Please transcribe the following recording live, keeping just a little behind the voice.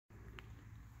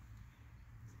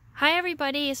Hi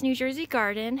everybody, it's New Jersey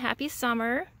Garden. Happy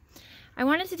summer. I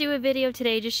wanted to do a video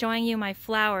today just showing you my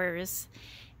flowers,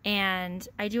 and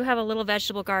I do have a little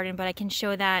vegetable garden, but I can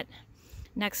show that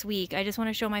next week. I just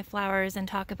want to show my flowers and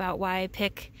talk about why I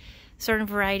pick certain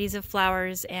varieties of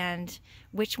flowers and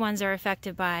which ones are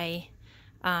affected by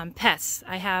pests.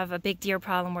 I have a big deer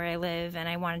problem where I live, and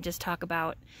I want to just talk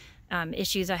about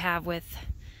issues I have with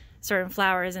certain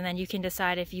flowers, and then you can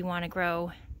decide if you want to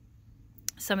grow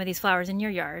some of these flowers in your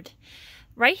yard.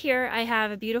 Right here I have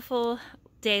a beautiful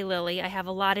daylily. I have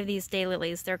a lot of these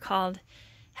daylilies. They're called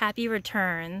Happy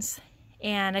Returns,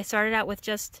 and I started out with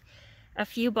just a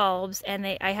few bulbs, and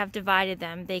I have divided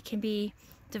them. They can be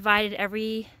divided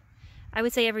I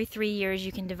would say every 3 years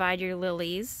you can divide your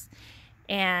lilies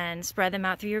and spread them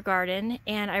out through your garden.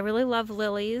 And I really love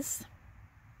lilies.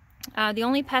 The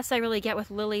only pests I really get with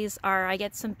lilies are I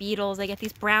get some beetles. I get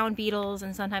these brown beetles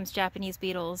and sometimes Japanese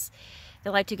beetles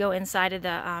that like to go inside of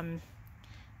the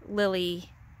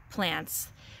lily plants.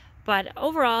 But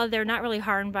overall, they're not really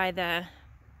harmed by the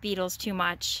beetles too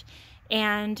much.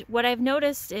 And what I've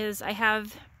noticed is I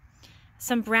have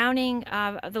some browning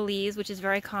of the leaves, which is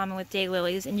very common with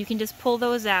daylilies, and you can just pull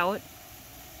those out.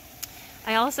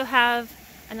 I also have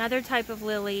another type of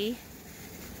lily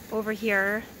over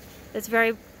here that's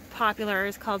very popular.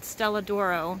 It's called Stella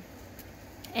d'Oro.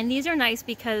 And these are nice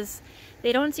because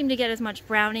they don't seem to get as much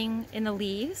browning in the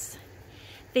leaves.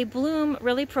 They bloom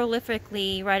really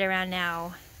prolifically right around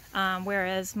now,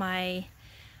 whereas my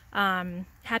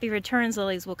Happy Returns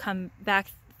lilies will come back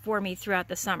for me throughout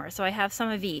the summer. So I have some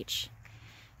of each.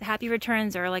 The Happy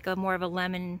Returns are like more of a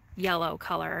lemon yellow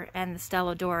color, and the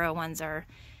Stella d'Oro ones are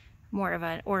more of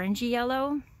an orangey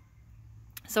yellow.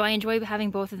 So I enjoy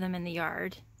having both of them in the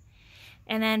yard.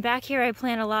 And then back here I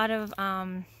plant a lot of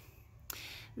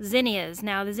zinnias.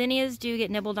 Now the zinnias do get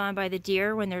nibbled on by the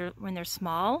deer when they're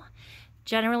small.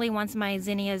 Generally, once my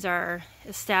zinnias are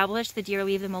established, the deer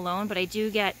leave them alone, but I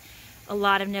do get a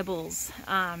lot of nibbles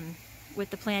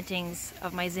with the plantings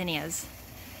of my zinnias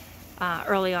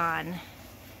early on.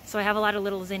 So I have a lot of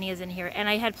little zinnias in here, and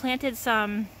I had planted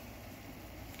some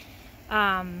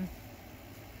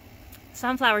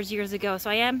sunflowers years ago, so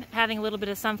I am having a little bit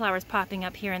of sunflowers popping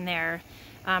up here and there,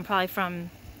 probably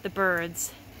from the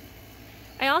birds.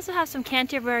 I also have some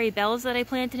Canterbury bells that I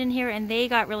planted in here, and they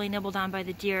got really nibbled on by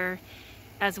the deer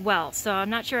as well. So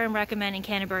I'm not sure I'm recommending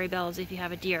Canterbury bells if you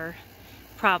have a deer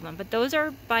problem. But those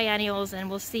are biennials, and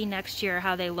we'll see next year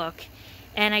how they look.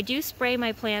 And I do spray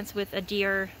my plants with a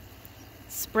deer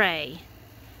spray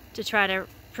to try to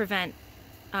prevent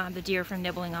the deer from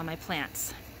nibbling on my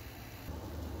plants.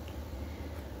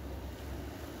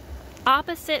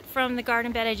 Opposite from the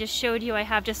garden bed I just showed you, I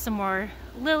have just some more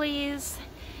lilies.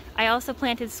 I also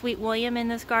planted Sweet William in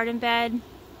this garden bed,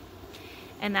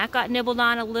 and that got nibbled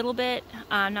on a little bit,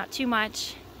 not too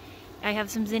much. I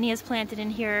have some zinnias planted in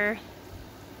here.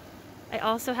 I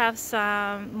also have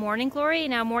some Morning Glory.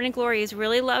 Now Morning Glory is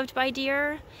really loved by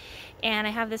deer, and I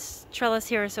have this trellis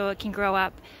here so it can grow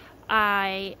up.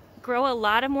 I grow a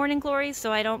lot of Morning Glory,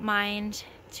 so I don't mind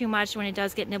too much when it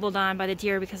does get nibbled on by the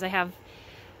deer, because I have,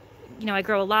 I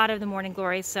grow a lot of the Morning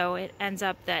Glory, so it ends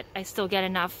up that I still get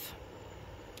enough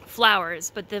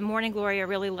flowers. But the Morning Glory are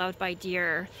really loved by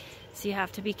deer, so you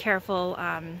have to be careful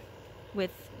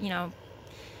with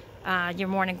your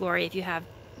Morning Glory if you have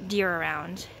deer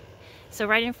around. So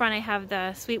right in front I have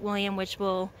the Sweet William, which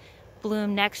will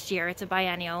bloom next year. It's a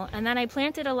biennial. And then I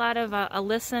planted a lot of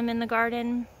alyssum in the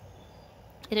garden.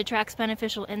 It attracts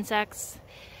beneficial insects.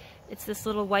 It's this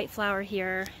little white flower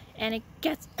here, and it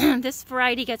gets this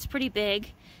variety gets pretty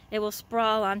big. It will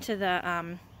sprawl onto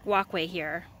the walkway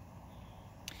here.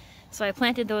 So I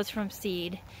planted those from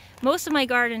seed. Most of my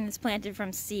garden is planted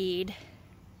from seed.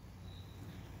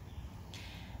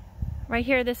 Right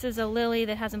here, this is a lily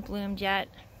that hasn't bloomed yet.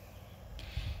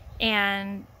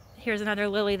 And here's another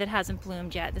lily that hasn't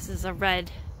bloomed yet. This is a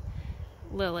red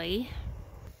lily.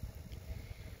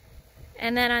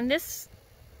 And then on this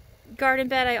garden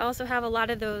bed, I also have a lot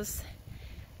of those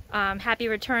Happy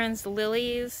Returns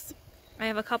lilies. I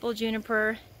have a couple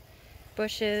juniper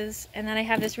bushes, and then I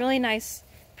have this really nice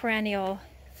perennial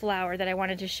flower that I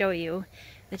wanted to show you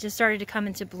that just started to come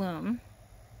into bloom.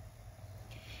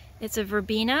 It's a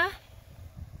verbena,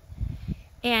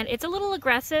 and it's a little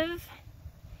aggressive.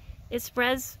 It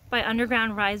spreads by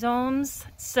underground rhizomes,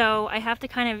 so I have to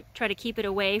kind of try to keep it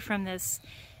away from this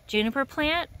juniper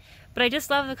plant. But I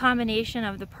just love the combination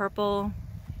of the purple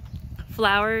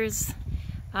flowers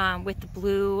with the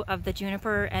blue of the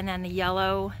juniper, and then the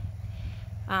yellow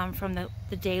from the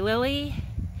daylily.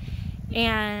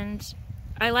 And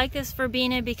I like this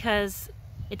verbena because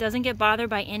it doesn't get bothered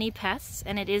by any pests,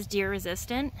 and it is deer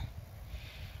resistant.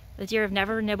 The deer have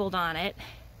never nibbled on it.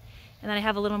 And then I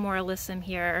have a little more alyssum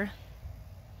here.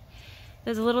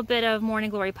 There's a little bit of morning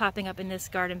glory popping up in this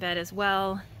garden bed as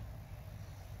well.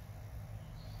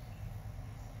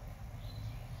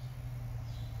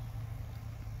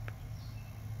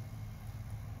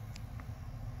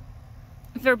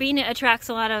 Verbena attracts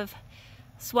a lot of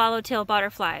swallowtail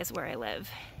butterflies where I live.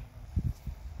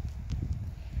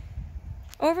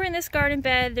 Over in this garden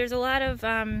bed, there's a lot of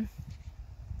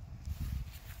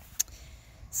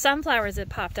sunflowers that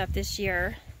popped up this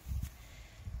year.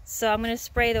 So I'm going to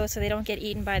spray those so they don't get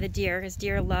eaten by the deer, because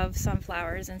deer love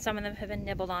sunflowers, and some of them have been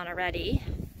nibbled on already.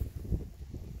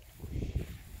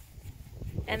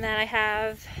 And then I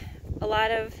have a lot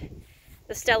of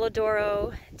the Stella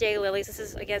d'Oro daylilies. This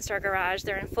is against our garage.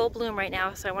 They're in full bloom right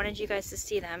now, so I wanted you guys to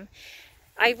see them.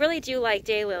 I really do like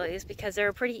daylilies because they're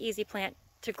a pretty easy plant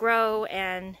to grow,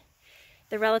 and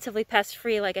they're relatively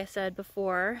pest-free, like I said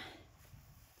before.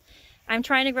 I'm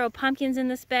trying to grow pumpkins in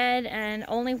this bed, and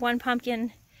only one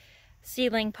pumpkin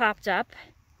seedling popped up.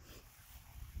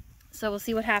 So we'll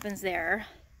see what happens there.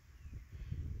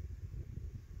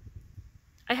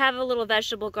 I have a little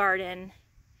vegetable garden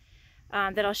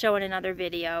that I'll show in another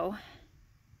video,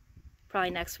 probably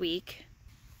next week.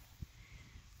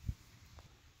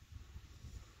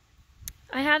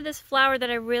 I have this flower that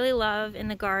I really love in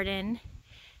the garden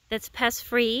that's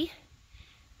pest-free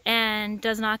and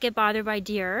does not get bothered by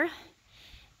deer.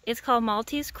 It's called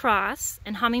Maltese Cross,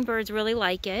 and hummingbirds really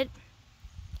like it.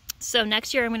 So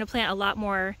next year I'm going to plant a lot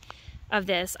more of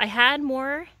this. I had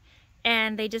more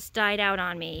and they just died out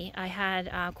on me. I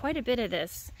had quite a bit of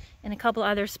this in a couple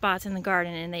other spots in the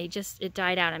garden, and it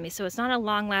died out on me. So it's not a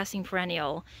long-lasting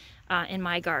perennial in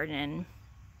my garden.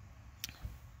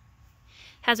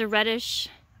 Has a reddish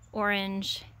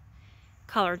orange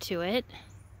color to it.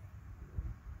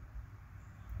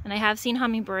 And I have seen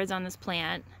hummingbirds on this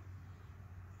plant.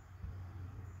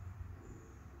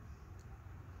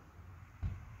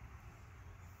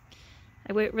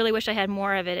 I really wish I had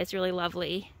more of it. It's really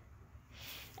lovely.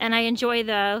 And I enjoy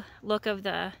the look of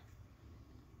the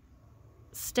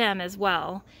stem as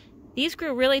well. These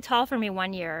grew really tall for me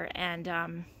one year, and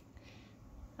I'm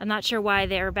not sure why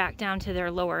they're back down to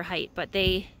their lower height, but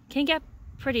they can get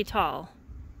pretty tall.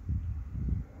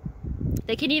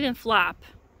 They can even flop.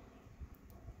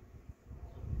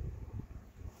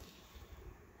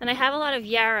 And I have a lot of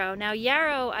yarrow. Now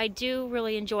yarrow I do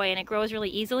really enjoy, and it grows really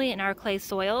easily in our clay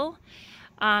soil.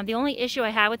 The only issue I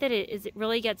have with it is it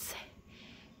really gets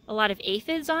a lot of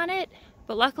aphids on it,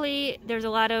 but luckily there's a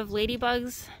lot of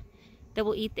ladybugs that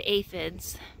will eat the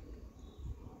aphids.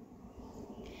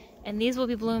 And these will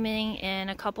be blooming in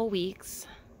a couple weeks.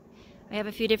 I have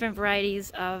a few different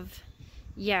varieties of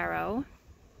yarrow,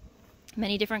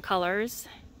 many different colors.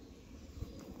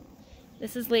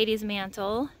 This is Lady's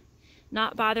Mantle,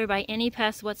 not bothered by any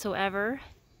pests whatsoever.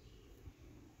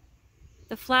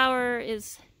 The flower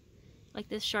is like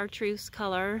this chartreuse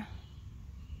color.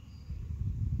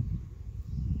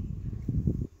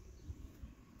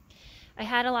 I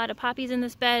had a lot of poppies in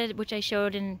this bed, which I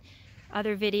showed in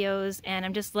other videos, and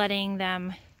I'm just letting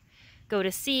them go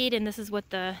to seed, and this is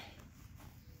what the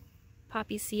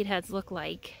poppy seed heads look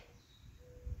like.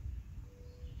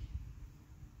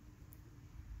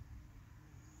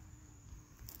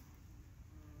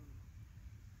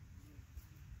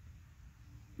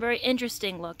 Very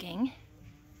interesting looking.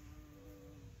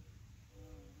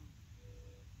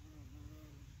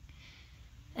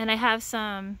 And I have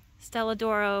some Stella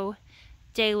d'Oro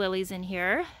daylilies in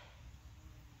here.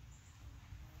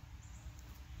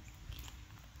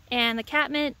 And the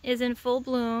catmint is in full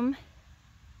bloom.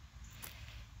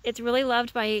 It's really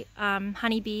loved by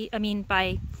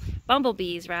by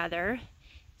bumblebees rather.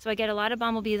 So I get a lot of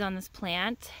bumblebees on this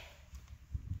plant.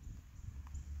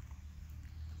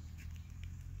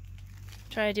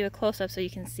 Try to do a close-up so you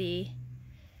can see.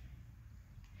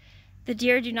 The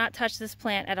deer do not touch this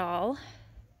plant at all.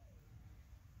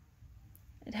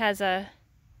 It has a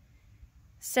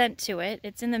scent to it.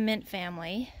 It's in the mint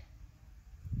family.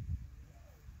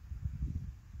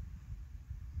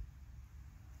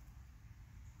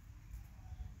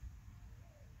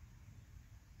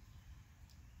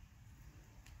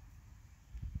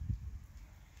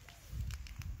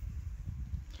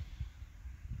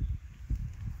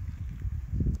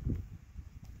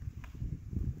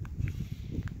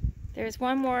 There's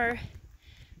one more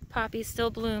poppy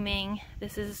still blooming.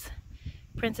 This is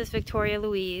Princess Victoria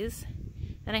Louise.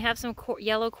 Then I have some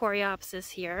yellow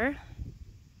coreopsis here.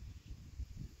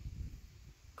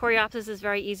 Coreopsis is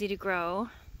very easy to grow.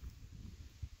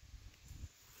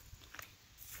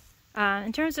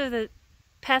 In terms of the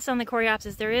pests on the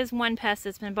coreopsis, there is one pest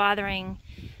that's been bothering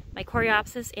my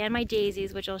coreopsis and my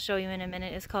daisies, which I'll show you in a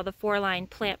minute, is called the 4-line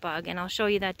plant bug, and I'll show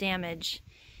you that damage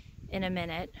in a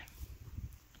minute.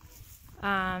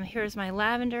 Here's my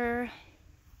lavender.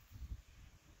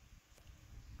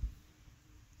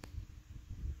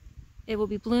 It will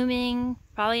be blooming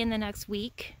probably in the next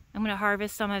week. I'm going to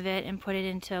harvest some of it and put it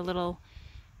into little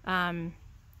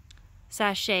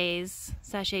sachet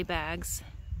bags.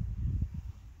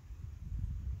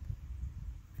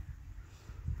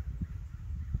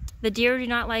 The deer do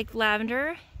not like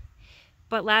lavender,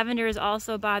 but lavender is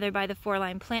also bothered by the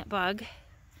 4-line plant bug.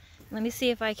 Let me see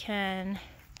if I can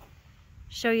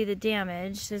show you the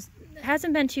damage. It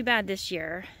hasn't been too bad this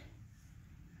year.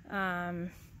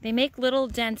 They make little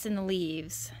dents in the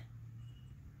leaves.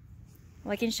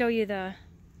 Well, I can show you the...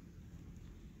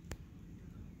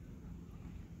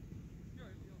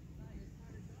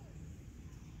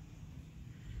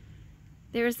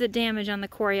 There's the damage on the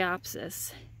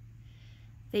coreopsis.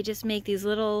 They just make these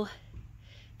little...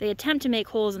 They attempt to make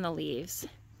holes in the leaves.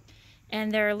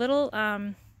 And they're little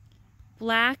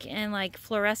black and like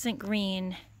fluorescent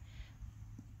green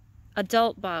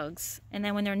adult bugs, and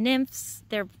then when they're nymphs,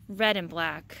 they're red and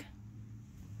black.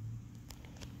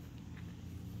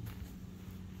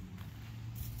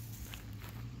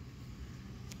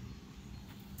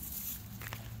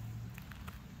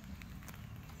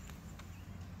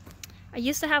 I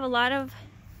used to have a lot of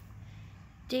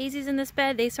daisies in this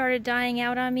bed. They started dying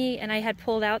out on me, and I had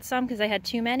pulled out some because I had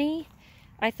too many,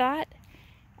 I thought.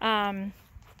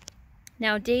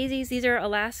 Now daisies, these are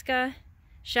Alaska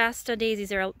Shasta daisies.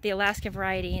 They're the Alaska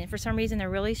variety, and for some reason they're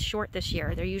really short this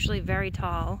year. They're usually very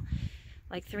tall,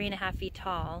 like 3.5 feet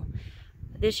tall.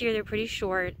 This year they're pretty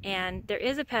short, and there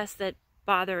is a pest that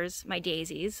bothers my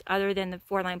daisies other than the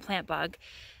 4-line plant bug.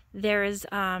 There's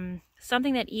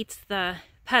something that eats the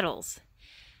petals,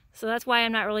 so that's why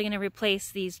I'm not really going to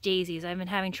replace these daisies. I've been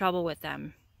having trouble with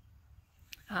them.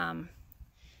 The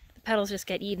petals just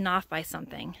get eaten off by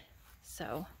something.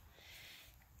 So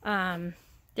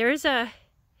there's a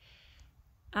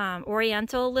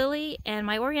oriental lily, and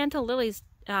my oriental lilies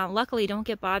luckily don't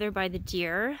get bothered by the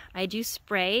deer. I do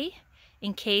spray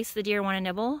in case the deer want to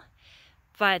nibble,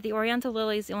 but the oriental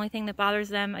lilies, the only thing that bothers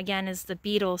them again is the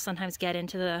beetles sometimes get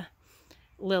into the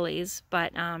lilies,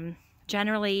 but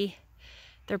generally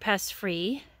they're pest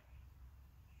free.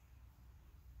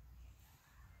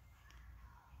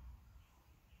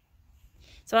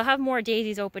 So I'll have more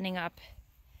daisies opening up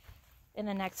in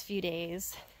the next few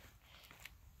days.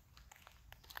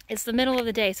 It's the middle of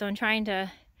the day, so I'm trying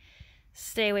to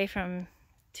stay away from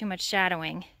too much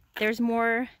shadowing. There's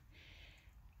more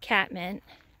catmint.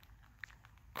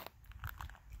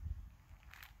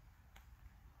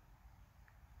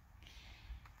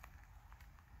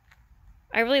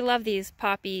 I really love these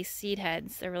poppy seed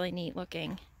heads. They're really neat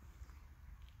looking.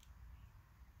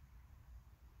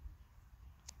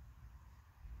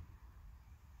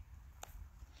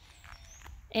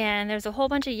 And there's a whole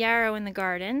bunch of yarrow in the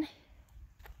garden.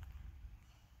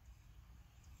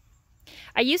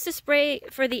 I used to spray,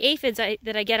 for the aphids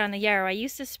that I get on the yarrow, I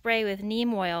used to spray with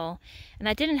neem oil, and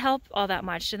that didn't help all that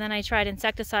much. And then I tried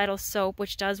insecticidal soap,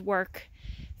 which does work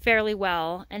fairly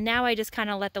well. And now I just kind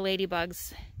of let the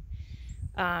ladybugs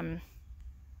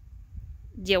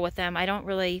deal with them. I don't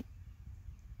really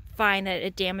find that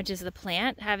it damages the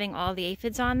plant having all the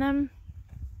aphids on them.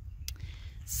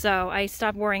 So I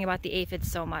stopped worrying about the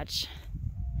aphids so much.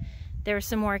 There's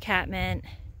some more catmint.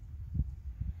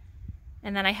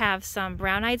 And then I have some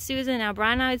brown-eyed Susan. Now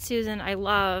brown-eyed Susan I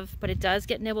love, but it does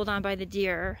get nibbled on by the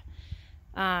deer.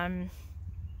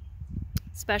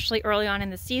 Especially early on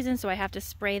in the season, so I have to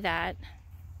spray that.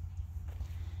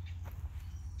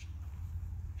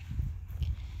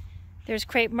 There's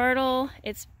crepe myrtle.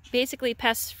 It's basically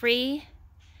pest-free.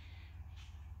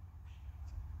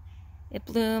 It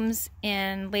blooms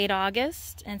in late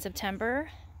August and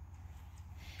September.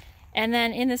 And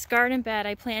then in this garden bed,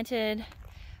 I planted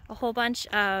a whole bunch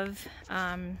of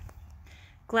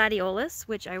gladiolus,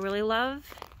 which I really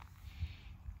love.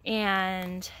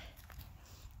 And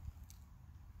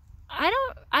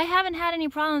I haven't had any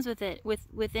problems with it,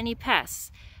 with any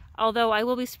pests. Although I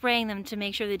will be spraying them to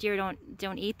make sure the deer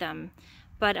don't eat them.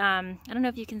 But I don't know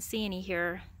if you can see any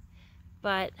here,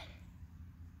 but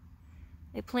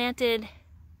I planted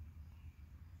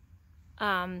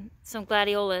some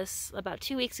gladiolus about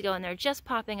 2 weeks ago, and they're just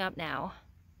popping up now.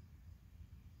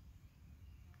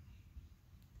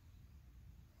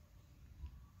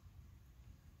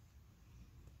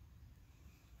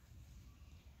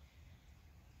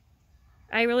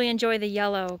 I really enjoy the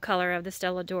yellow color of the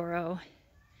Stella d'Oro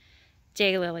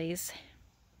daylilies.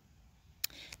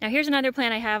 Now here's another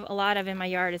plant I have a lot of in my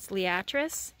yard. It's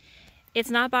liatris. It's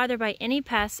not bothered by any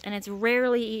pests, and it's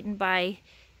rarely eaten by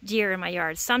deer in my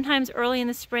yard. Sometimes early in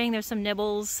the spring there's some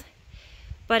nibbles,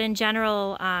 but in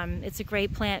general it's a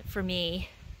great plant for me.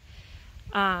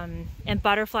 And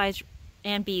butterflies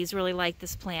and bees really like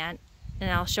this plant,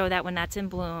 and I'll show that when that's in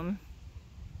bloom.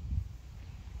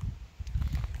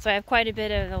 So I have quite a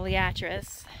bit of the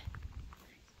liatris.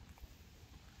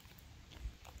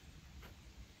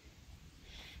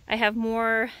 I have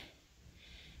more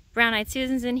brown-eyed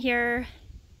Susans in here,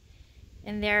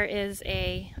 and there is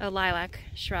a lilac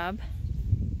shrub.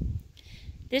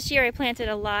 This year I planted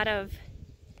a lot of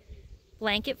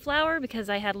blanket flower because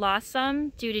I had lost some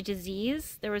due to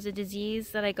disease. There was a disease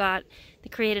that I got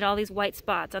that created all these white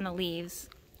spots on the leaves.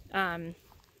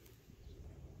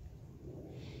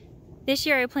 This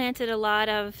year I planted a lot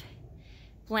of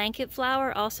blanket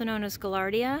flower, also known as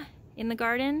gaillardia, in the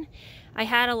garden. I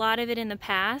had a lot of it in the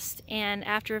past, and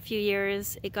after a few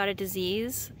years it got a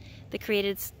disease that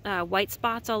created white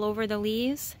spots all over the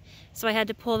leaves, so I had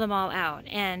to pull them all out.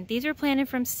 And these were planted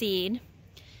from seed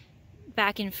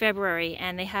back in February,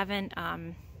 and they haven't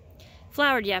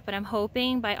flowered yet, but I'm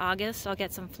hoping by August I'll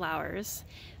get some flowers.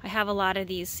 I have a lot of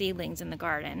these seedlings in the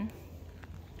garden.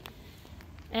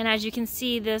 And as you can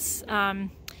see, this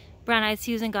brown-eyed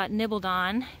Susan got nibbled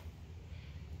on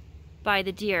by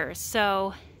the deer.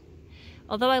 So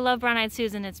although I love brown-eyed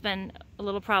Susan, it's been a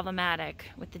little problematic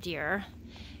with the deer.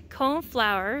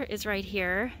 Coneflower is right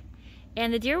here,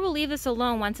 and the deer will leave this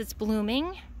alone once it's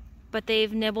blooming, but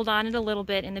they've nibbled on it a little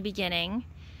bit in the beginning.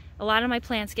 A lot of my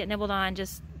plants get nibbled on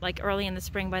just like early in the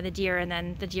spring by the deer, and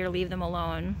then the deer leave them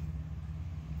alone.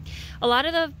 A lot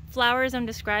of the flowers I'm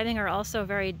describing are also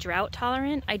very drought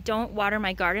tolerant. I don't water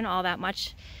my garden all that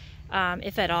much,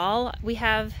 if at all. We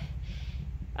have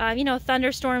you know,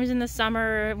 thunderstorms in the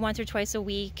summer once or twice a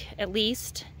week at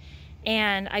least,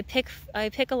 and I pick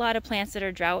a lot of plants that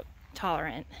are drought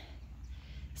tolerant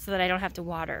so that I don't have to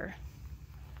water.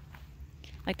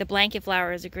 Like the blanket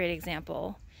flower is a great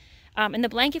example. And the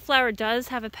blanket flower does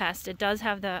have a pest. It does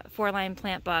have the four-line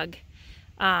plant bug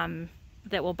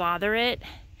that will bother it,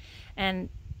 and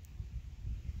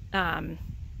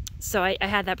so I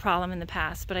had that problem in the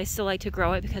past, but I still like to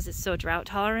grow it because it's so drought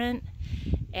tolerant,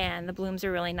 and the blooms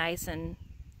are really nice, and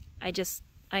I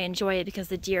enjoy it because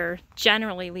the deer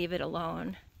generally leave it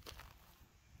alone.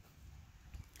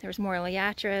 There's more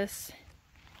liatris.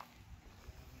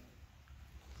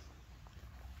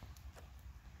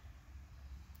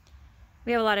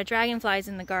 We have a lot of dragonflies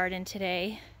in the garden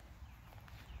today.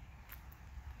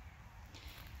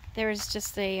 There's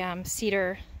just a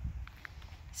cedar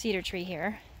tree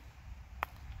here.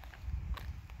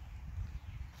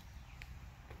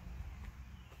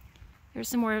 There's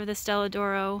some more of the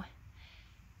Stellodoro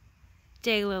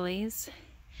daylilies.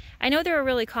 I know they're a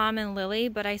really common lily,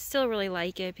 but I still really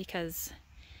like it because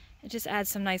it just adds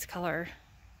some nice color.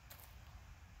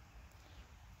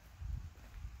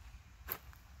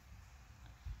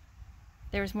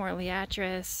 There's more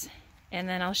liatris, and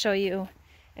then I'll show you,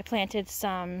 I planted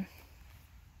some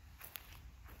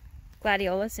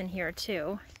gladiolus in here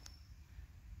too.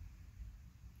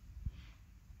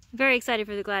 I'm very excited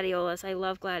for the gladiolus. I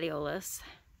love gladiolus.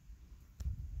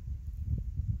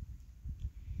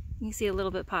 You can see a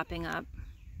little bit popping up.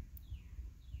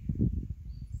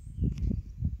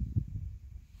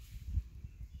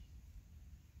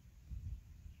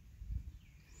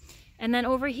 And then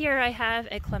over here I have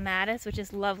a clematis, which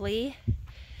is lovely.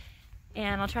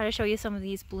 And I'll try to show you some of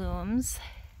these blooms.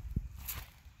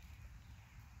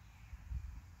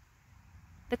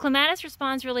 The clematis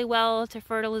responds really well to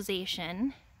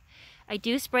fertilization. I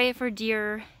do spray it for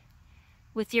deer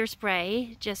with deer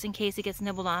spray, just in case it gets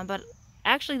nibbled on, but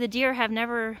actually the deer have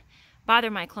never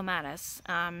bothered my clematis.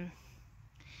 But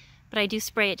I do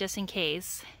spray it just in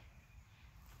case.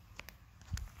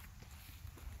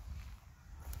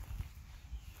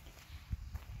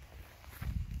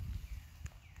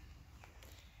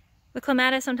 The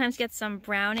clematis sometimes gets some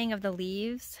browning of the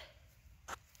leaves.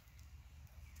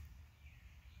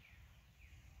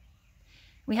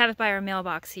 We have it by our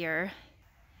mailbox here.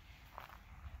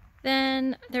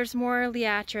 Then there's more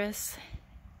liatris.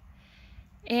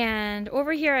 And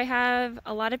over here I have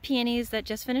a lot of peonies that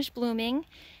just finished blooming,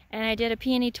 and I did a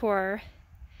peony tour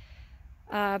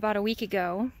about a week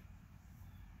ago,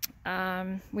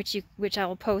 which I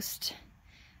will post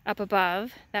up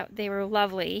above. That they were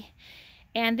lovely.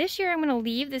 And this year I'm going to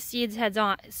leave the seed heads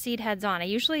on. I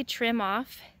usually trim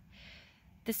off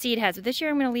the seed heads, but this year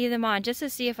I'm going to leave them on just to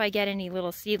see if I get any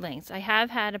little seedlings. I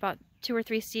have had about 2 or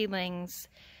 3 seedlings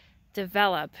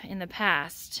develop in the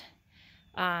past.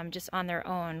 just on their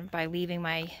own by leaving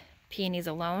my peonies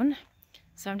alone.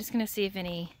 So I'm just going to see if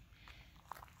any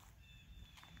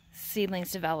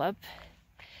seedlings develop.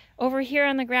 Over here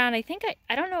on the ground,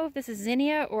 I don't know if this is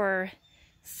zinnia or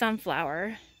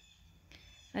sunflower.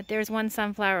 But there's one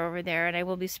sunflower over there, and I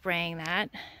will be spraying that.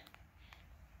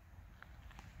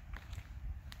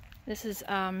 This is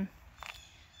a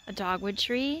dogwood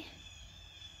tree.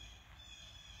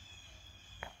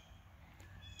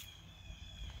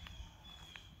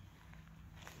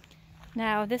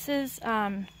 Now this is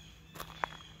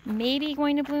maybe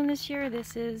going to bloom this year.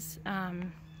 This is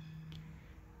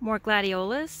more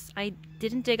gladiolus. I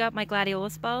didn't dig up my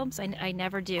gladiolus bulbs. I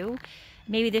never do.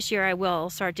 Maybe this year I will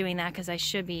start doing that because I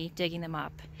should be digging them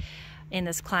up in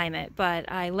this climate. But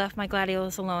I left my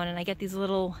gladiolus alone, and I get these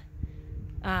little,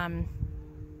 sometimes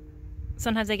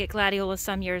I get gladiolus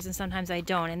some years and sometimes I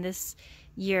don't. And this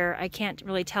year I can't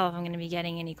really tell if I'm going to be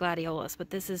getting any gladiolus, but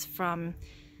this is from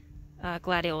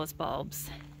gladiolus bulbs.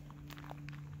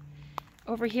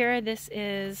 Over here, this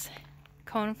is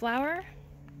coneflower.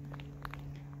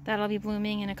 That'll be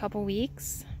blooming in a couple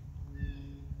weeks.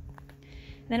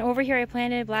 Then over here I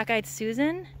planted black-eyed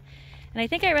Susan, and I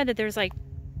think I read that there's like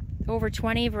over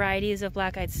 20 varieties of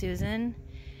black-eyed Susan.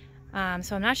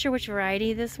 So I'm not sure which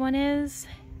variety this one is.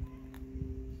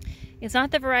 It's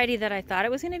not the variety that I thought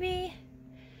it was going to be.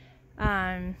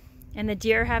 And the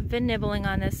deer have been nibbling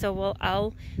on this, so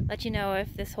I'll let you know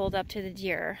if this holds up to the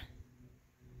deer.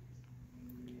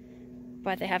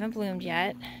 But they haven't bloomed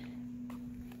yet.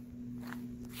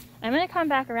 I'm going to come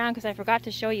back around because I forgot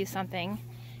to show you something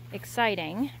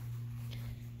exciting.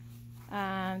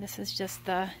 This is just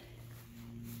the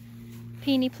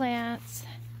peony plants.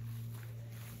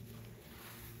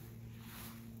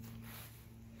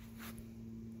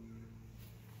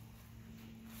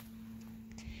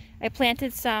 I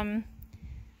planted some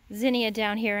zinnia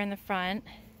down here in the front.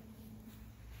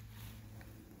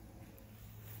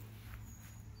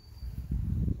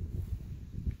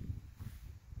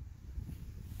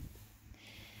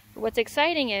 What's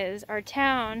exciting is our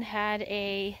town had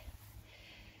a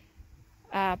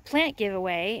plant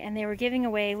giveaway, and they were giving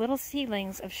away little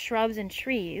seedlings of shrubs and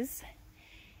trees,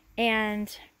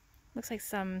 and looks like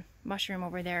some mushroom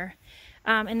over there.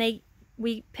 And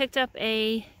we picked up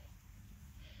a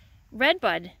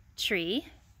redbud tree,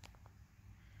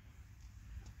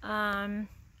 and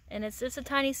it's just a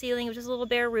tiny seedling. It was just a little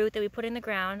bare root that we put in the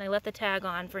ground. I left the tag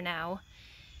on for now,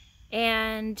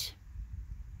 and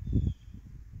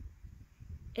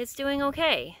it's doing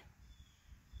okay.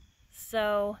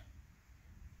 So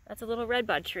that's a little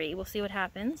redbud tree. We'll see what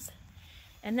happens.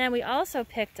 And then we also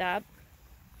picked up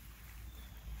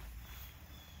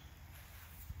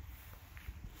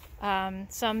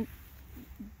some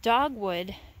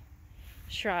dogwood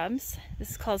shrubs.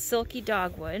 This is called silky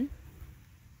dogwood.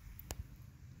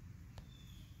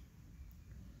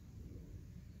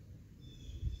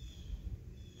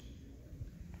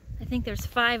 I think there's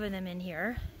 5 of them in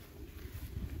here.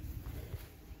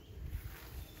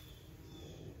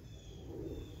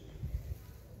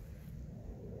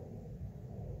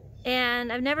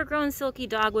 And I've never grown silky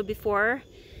dogwood before.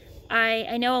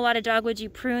 I know a lot of dogwoods, you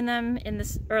prune them in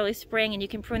the early spring and you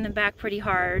can prune them back pretty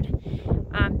hard.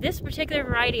 This particular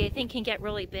variety I think can get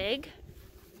really big.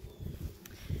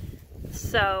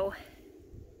 So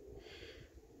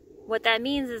what that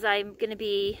means is I'm going to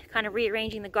be kind of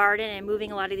rearranging the garden and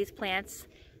moving a lot of these plants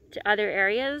to other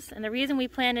areas. And the reason we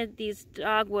planted these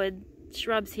dogwood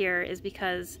shrubs here is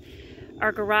because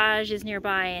our garage is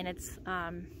nearby, and it's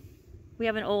we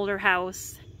have an older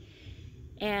house,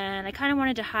 and I kind of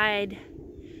wanted to hide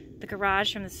the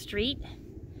garage from the street,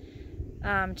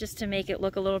 just to make it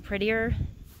look a little prettier.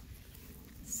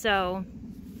 So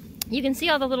you can see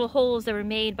all the little holes that were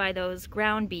made by those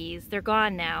ground bees. They're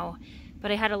gone now, but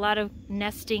I had a lot of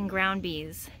nesting ground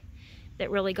bees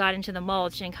that really got into the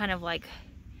mulch and kind of like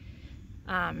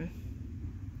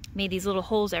made these little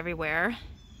holes everywhere.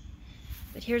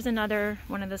 But here's another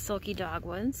one of the silky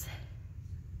dogwoods.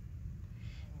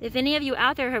 If any of you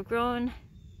out there have grown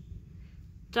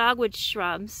dogwood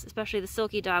shrubs, especially the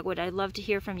silky dogwood, I'd love to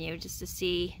hear from you just to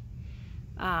see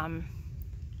how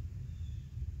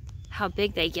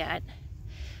big they get.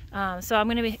 So I'm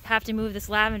going to have to move this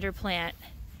lavender plant.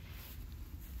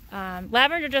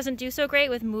 Lavender doesn't do so great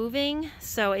with moving,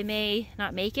 so it may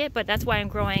not make it, but that's why I'm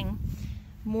growing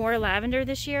more lavender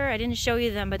this year. I didn't show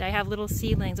you them, but I have little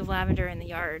seedlings of lavender in the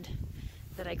yard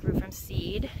that I grew from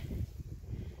seed.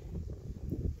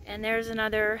 And there's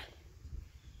another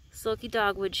silky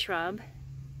dogwood shrub.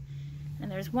 And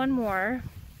there's one more.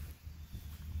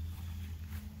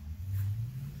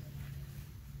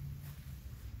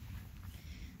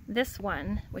 this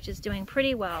one, which is doing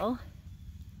pretty well.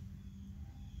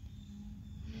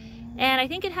 And I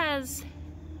think it has,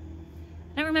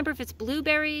 I don't remember if it's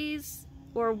blueberries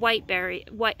or white.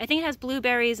 I think it has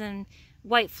blueberries and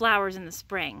white flowers in the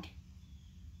spring.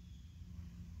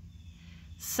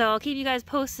 So I'll keep you guys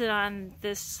posted on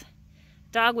this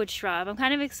dogwood shrub. I'm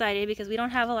kind of excited because we don't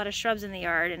have a lot of shrubs in the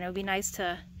yard, and it would be nice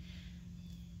to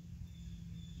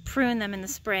prune them in the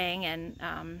spring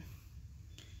and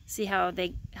see how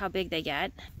big they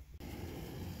get.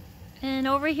 And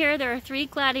over here there are 3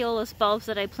 gladiolus bulbs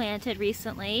that I planted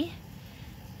recently.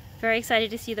 Very excited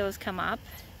to see those come up.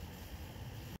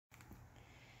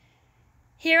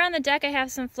 Here on the deck I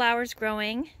have some flowers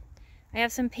growing. I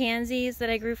have some pansies that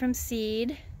I grew from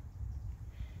seed.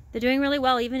 They're doing really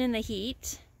well even in the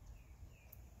heat.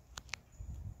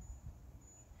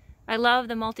 I love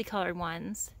the multicolored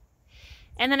ones.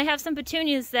 And then I have some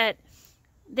petunias that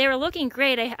they were looking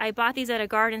great. I bought these at a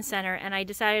garden center, and I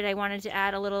decided I wanted to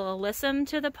add a little alyssum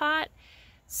to the pot.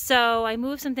 So I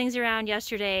moved some things around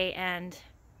yesterday, and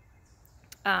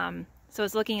so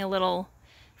it's looking a little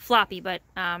floppy, but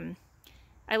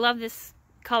I love this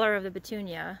color of the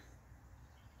petunia.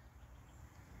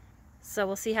 So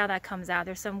we'll see how that comes out.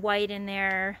 There's some white in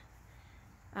there,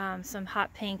 some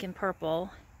hot pink and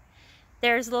purple.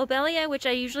 There's lobelia, which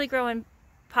I usually grow in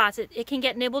pots. It can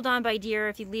get nibbled on by deer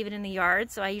if you leave it in the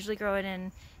yard, so I usually grow it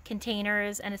in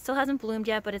containers, and it still hasn't bloomed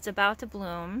yet, but it's about to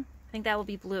bloom. I think that will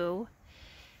be blue.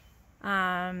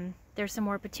 There's some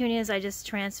more petunias I just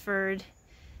transferred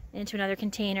into another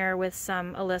container with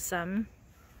some alyssum.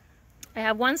 I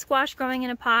have 1 squash growing in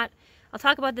a pot. I'll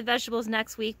talk about the vegetables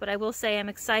next week, but I will say I'm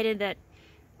excited that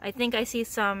I think I see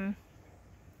some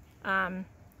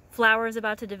flowers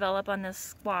about to develop on this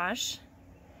squash.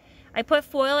 I put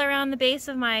foil around the base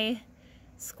of my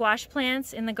squash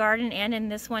plants in the garden and in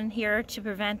this one here to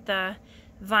prevent the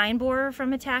vine borer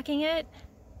from attacking it,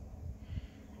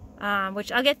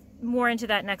 which I'll get more into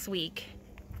that next week.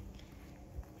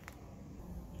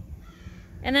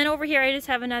 And then over here I just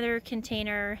have another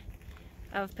container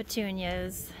of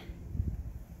petunias.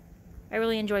 I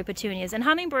really enjoy petunias, and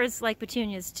hummingbirds like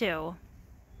petunias too.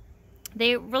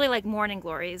 They really like morning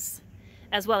glories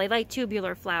as well. They like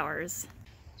tubular flowers.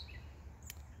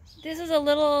 This is a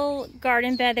little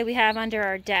garden bed that we have under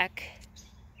our deck.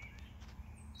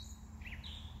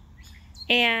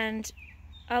 And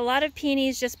a lot of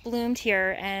peonies just bloomed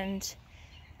here, and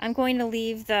I'm going to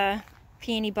leave the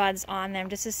peony buds on them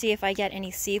just to see if I get any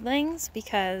seedlings,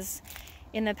 because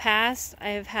in the past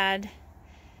I've had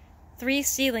 3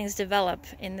 seedlings develop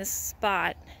in this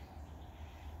spot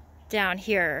down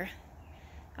here,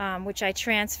 which I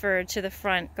transferred to the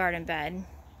front garden bed.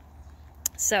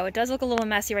 So it does look a little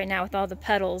messy right now with all the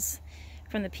petals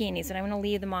from the peonies, and I'm going to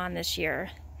leave them on this year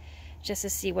just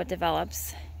to see what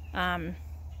develops. I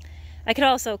could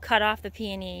also cut off the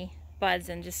peony buds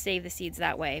and just save the seeds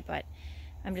that way, but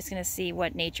I'm just going to see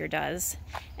what nature does.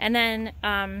 And then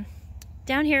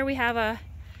down here we have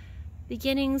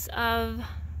beginnings of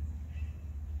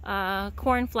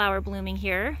cornflower blooming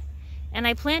here, and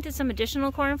I planted some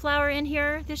additional cornflower in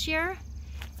here this year.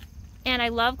 And I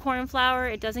love cornflower.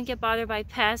 It doesn't get bothered by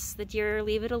pests. The deer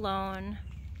leave it alone.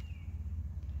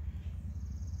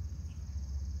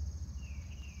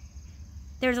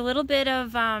 There's a little bit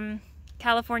of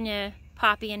California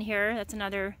poppy in here. That's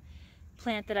another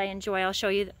plant that I enjoy. I'll show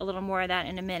you a little more of that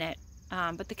in a minute.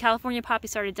 But the California poppy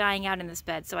started dying out in this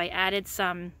bed, so I added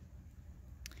some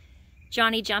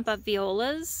Johnny Jump Up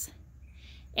violas.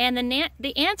 And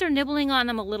the ants are nibbling on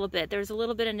them a little bit. There's a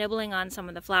little bit of nibbling on some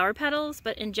of the flower petals,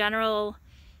 but in general,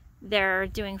 they're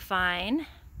doing fine.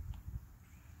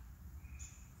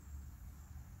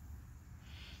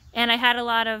 And I had a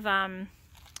lot of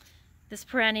this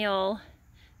perennial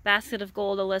basket of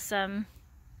gold alyssum,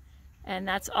 and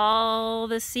that's all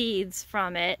the seeds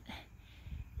from it.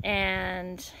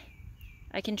 And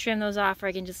I can trim those off, or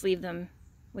I can just leave them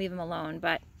alone.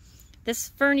 But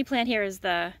this ferny plant here is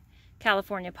the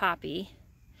California poppy.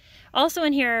 Also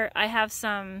in here I have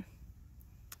some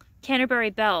Canterbury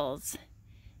bells,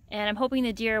 and I'm hoping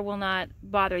the deer will not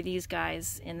bother these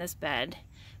guys in this bed,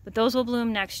 but those will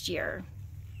bloom next year.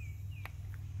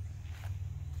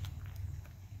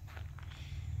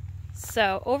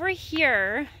 So over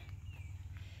here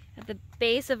at the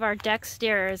base of our deck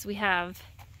stairs we have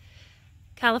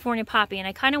California poppy, and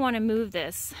I kind of want to move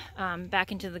this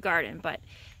back into the garden, but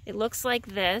it looks like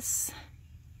this.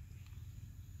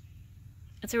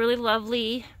 It's a really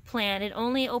lovely plant. It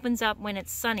only opens up when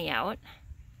it's sunny out.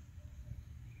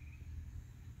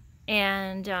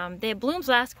 And the blooms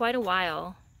last quite a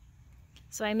while.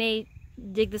 So I may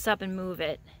dig this up and move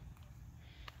it.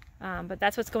 But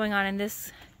that's what's going on in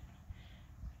this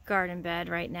garden bed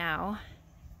right now.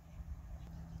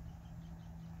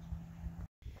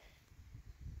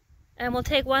 And we'll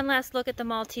take one last look at the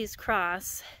Maltese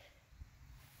Cross.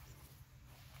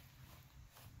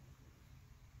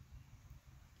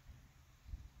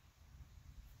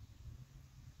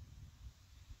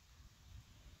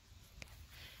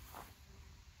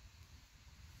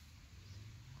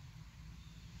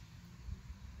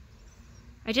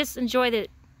 I just enjoy that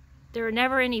there are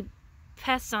never any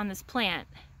pests on this plant.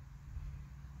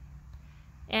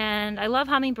 And I love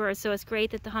hummingbirds, so it's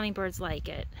great that the hummingbirds like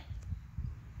it.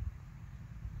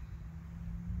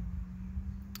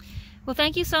 Well,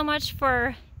 thank you so much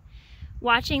for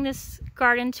watching this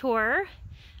garden tour.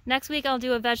 Next week I'll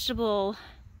do a vegetable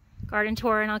garden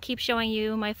tour and I'll keep showing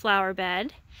you my flower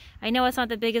bed. I know it's not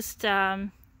the biggest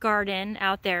garden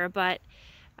out there, but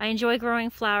I enjoy growing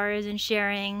flowers and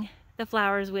sharing the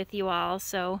flowers with you all.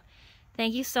 So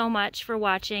thank you so much for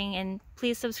watching, and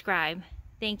please subscribe.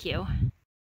 Thank you.